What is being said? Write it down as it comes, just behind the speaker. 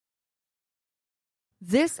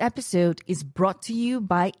This episode is brought to you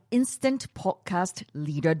by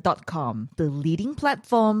InstantPodcastLeader.com, the leading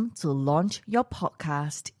platform to launch your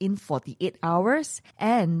podcast in 48 hours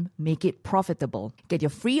and make it profitable. Get your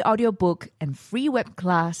free audiobook and free web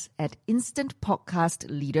class at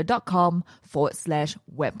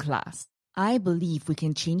InstantPodcastLeader.com/web class. I believe we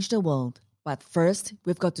can change the world, but first,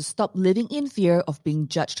 we've got to stop living in fear of being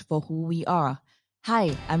judged for who we are.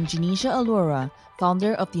 Hi, I'm Janisha Alora,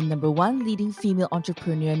 founder of the #1 leading female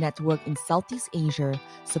entrepreneur network in Southeast Asia,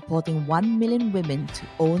 supporting 1 million women to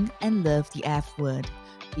own and love the F word,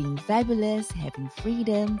 being fabulous, having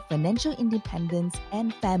freedom, financial independence,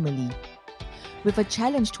 and family. With a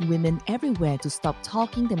challenge to women everywhere to stop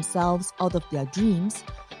talking themselves out of their dreams,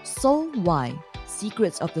 Soul Why?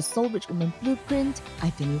 Secrets of the Soul Rich Woman Blueprint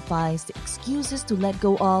identifies the excuses to let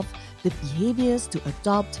go of, the behaviors to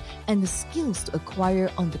adopt, and the skills to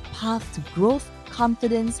acquire on the path to growth,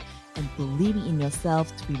 confidence, and believing in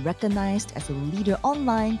yourself to be recognized as a leader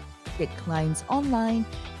online, get clients online,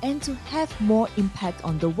 and to have more impact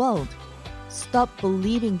on the world. Stop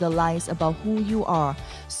believing the lies about who you are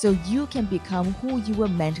so you can become who you were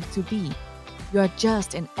meant to be. You are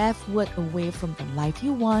just an F word away from the life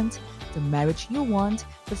you want, the marriage you want,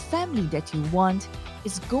 the family that you want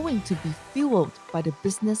is going to be fueled by the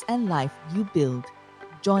business and life you build.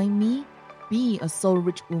 Join me, be a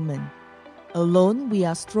soul-rich woman. Alone we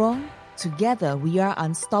are strong, together we are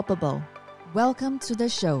unstoppable. Welcome to the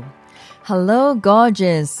show. Hello,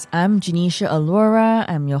 gorgeous. I'm Janisha Alora.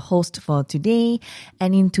 I'm your host for today.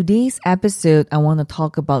 And in today's episode, I want to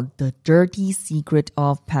talk about the dirty secret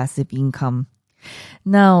of passive income.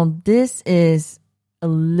 Now, this is a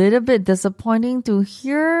little bit disappointing to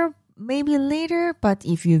hear maybe later, but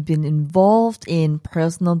if you've been involved in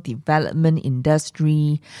personal development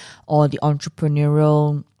industry or the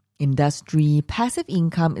entrepreneurial industry, passive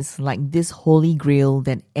income is like this holy grail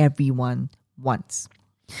that everyone wants.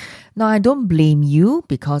 Now, I don't blame you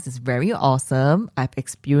because it's very awesome. I've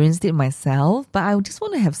experienced it myself, but I just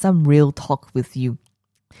want to have some real talk with you.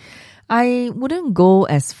 I wouldn't go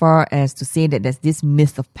as far as to say that there's this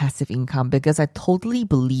myth of passive income because I totally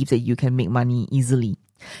believe that you can make money easily.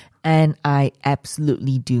 And I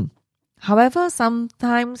absolutely do. However,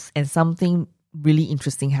 sometimes and something really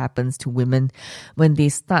interesting happens to women when they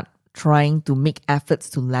start trying to make efforts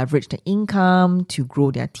to leverage their income, to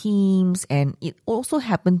grow their teams, and it also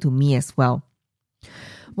happened to me as well.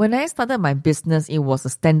 When I started my business, it was a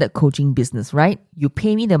standard coaching business, right? You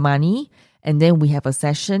pay me the money, and then we have a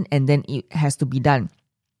session, and then it has to be done.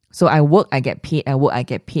 So I work, I get paid, I work, I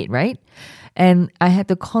get paid, right? And I had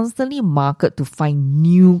to constantly market to find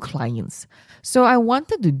new clients. So I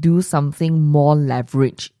wanted to do something more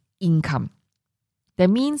leverage income. That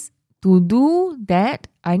means to do that,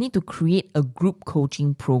 I need to create a group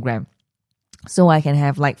coaching program. So I can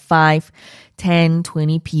have like 5, 10,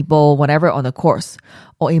 20 people, whatever on the course,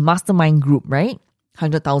 or a mastermind group, right?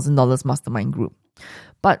 $100,000 mastermind group.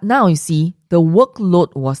 But now you see, the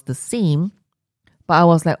workload was the same, but I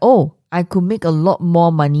was like, oh, I could make a lot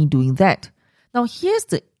more money doing that. Now here's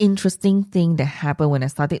the interesting thing that happened when I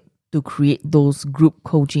started to create those group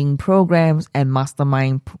coaching programs and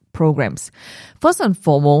mastermind programs. First and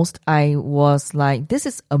foremost, I was like, this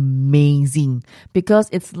is amazing because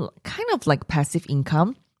it's kind of like passive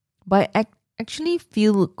income, but I actually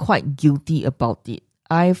feel quite guilty about it.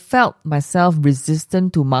 I felt myself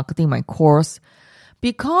resistant to marketing my course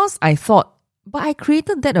because I thought, but I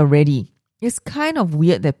created that already. It's kind of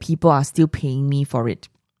weird that people are still paying me for it.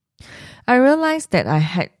 I realized that I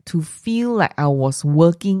had to feel like I was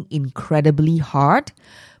working incredibly hard,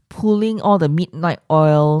 pulling all the midnight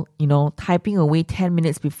oil, typing away 10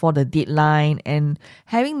 minutes before the deadline and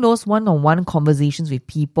having those one-on-one conversations with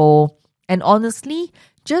people. And honestly,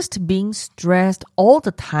 just being stressed all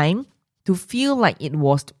the time to feel like it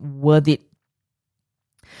was worth it.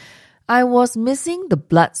 I was missing the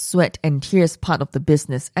blood, sweat, and tears part of the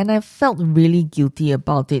business, and I felt really guilty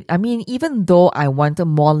about it. I mean, even though I wanted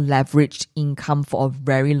more leveraged income for a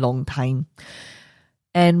very long time.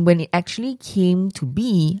 And when it actually came to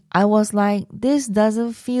be, I was like, this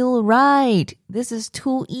doesn't feel right. This is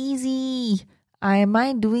too easy. Am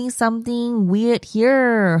I doing something weird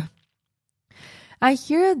here? I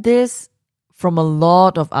hear this from a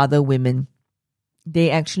lot of other women.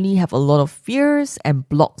 They actually have a lot of fears and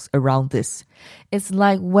blocks around this. It's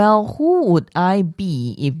like, well, who would I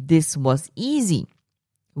be if this was easy?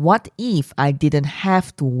 What if I didn't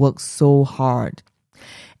have to work so hard?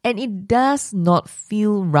 And it does not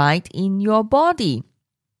feel right in your body.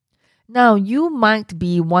 Now, you might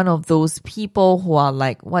be one of those people who are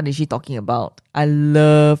like, what is she talking about? I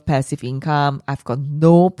love passive income. I've got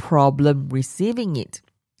no problem receiving it.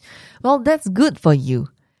 Well, that's good for you.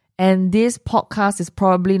 And this podcast is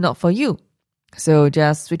probably not for you. So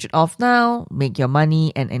just switch it off now, make your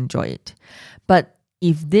money and enjoy it. But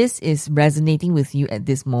if this is resonating with you at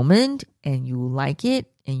this moment and you like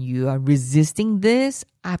it and you are resisting this,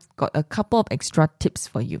 I've got a couple of extra tips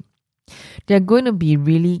for you. They're going to be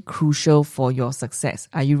really crucial for your success.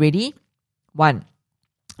 Are you ready? 1,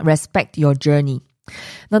 respect your journey.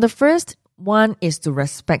 Now, the first one is to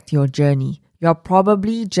respect your journey. You're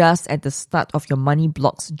probably just at the start of your money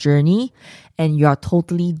blocks journey and you are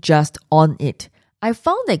totally just on it. I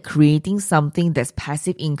found that creating something that's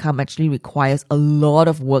passive income actually requires a lot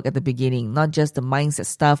of work at the beginning, not just the mindset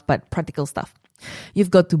stuff, but practical stuff. You've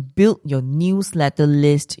got to build your newsletter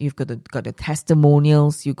list. You've got the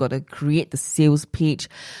testimonials. You've got to create the sales page,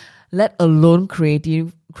 let alone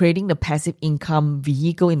creating the passive income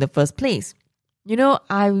vehicle in the first place. You know,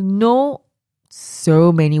 I know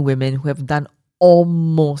so many women who have done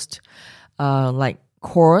almost the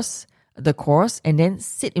course and then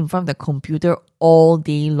sit in front of the computer all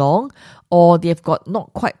day long, or they've got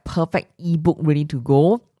not quite perfect ebook ready to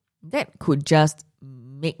go. That could just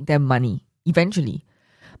make them money eventually.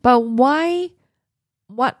 But why?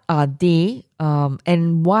 What are they?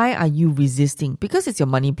 And why are you resisting? Because it's your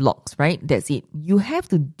money blocks, right? That's it. You have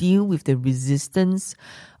to deal with the resistance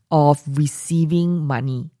of receiving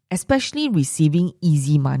money, especially receiving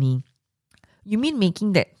easy money. You mean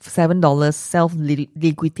making that $7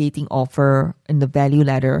 self-liquidating offer in the value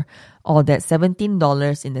ladder, or that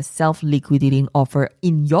 $17 in the self-liquidating offer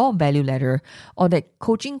in your value ladder, or that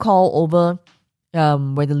coaching call over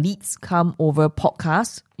where the leads come over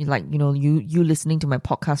podcast, like, you know, you listening to my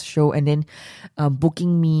podcast show and then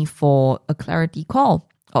booking me for a clarity call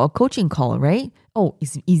or a coaching call, right? Oh,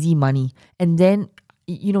 it's easy money. And then,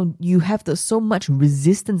 you know, you have so much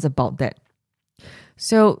resistance about that.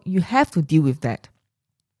 So you have to deal with that.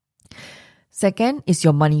 Second is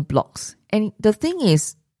your money blocks. And the thing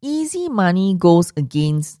is, easy money goes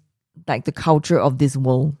against like the culture of this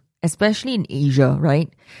world, especially in Asia,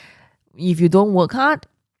 right? If you don't work hard,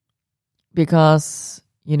 because,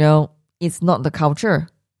 you know, it's not the culture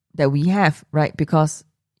that we have, right? Because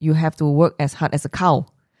you have to work as hard as a cow.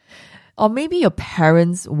 Or maybe your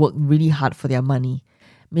parents work really hard for their money.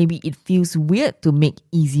 Maybe it feels weird to make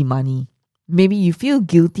easy money. Maybe you feel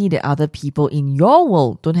guilty that other people in your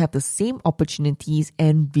world don't have the same opportunities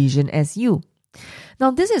and vision as you.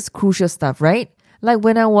 Now, this is crucial stuff, right? Like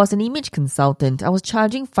when I was an image consultant, I was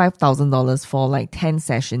charging $5,000 for like 10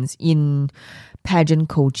 sessions in pageant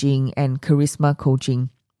coaching and charisma coaching.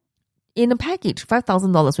 In a package,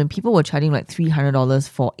 $5,000 when people were charging like $300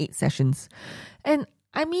 for 8 sessions. And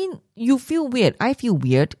I mean, you feel weird. I feel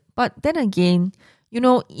weird. But then again, you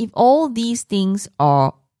know, if all these things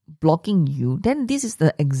are blocking you, then this is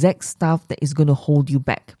the exact stuff that is going to hold you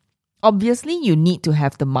back. Obviously, you need to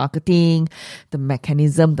have the marketing, the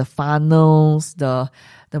mechanism, the funnels, the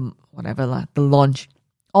launch,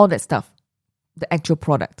 all that stuff, the actual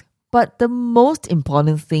product. But the most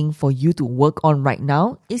important thing for you to work on right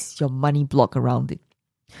now is your money block around it.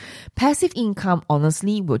 Passive income,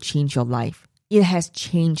 honestly, will change your life. It has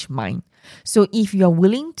changed mine. So if you are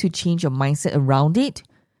willing to change your mindset around it,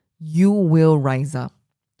 you will rise up.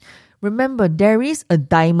 Remember, there is a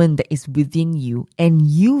diamond that is within you and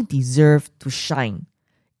you deserve to shine.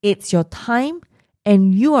 It's your time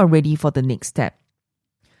and you are ready for the next step.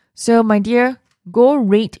 So, my dear, go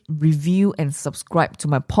rate, review, and subscribe to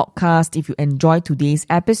my podcast if you enjoyed today's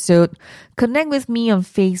episode. Connect with me on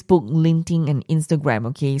Facebook, LinkedIn, and Instagram,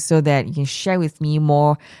 okay, so that you can share with me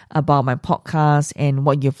more about my podcast and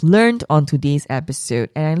what you've learned on today's episode.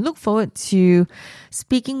 And I look forward to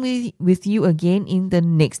speaking with you again in the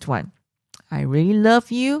next one. I really love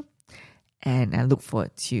you, and I look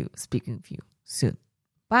forward to speaking with you soon.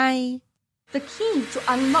 Bye. The key to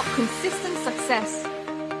unlock consistent success.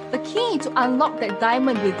 The key to unlock that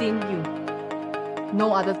diamond within you.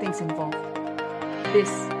 No other things involved. This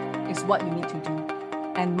is what you need to do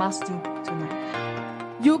and must do tonight.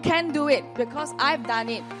 You can do it because I've done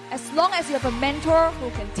it. As long as you have a mentor who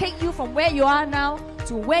can take you from where you are now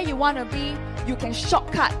to where you want to be, you can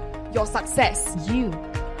shortcut your success. You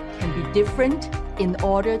can be different in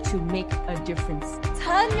order to make a difference.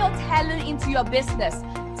 Turn your talent into your business.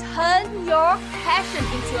 Turn your passion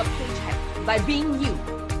into a paycheck by being you.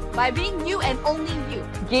 By being you and only you.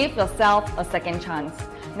 Give yourself a second chance.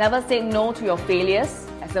 Never say no to your failures.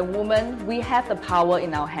 As a woman, we have the power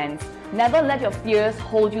in our hands. Never let your fears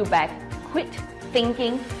hold you back. Quit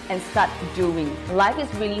thinking and start doing. Life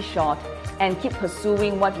is really short, and keep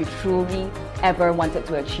pursuing what you truly ever wanted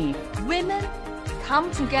to achieve. Women,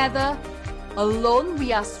 come together. Alone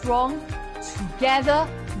we are strong. Together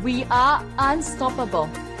we are unstoppable.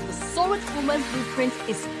 The Soul Rich Woman Blueprint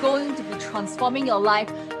is going to be transforming your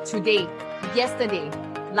life today, yesterday,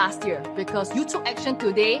 last year. Because you took action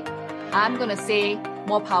today, I'm going to say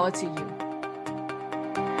more power to you.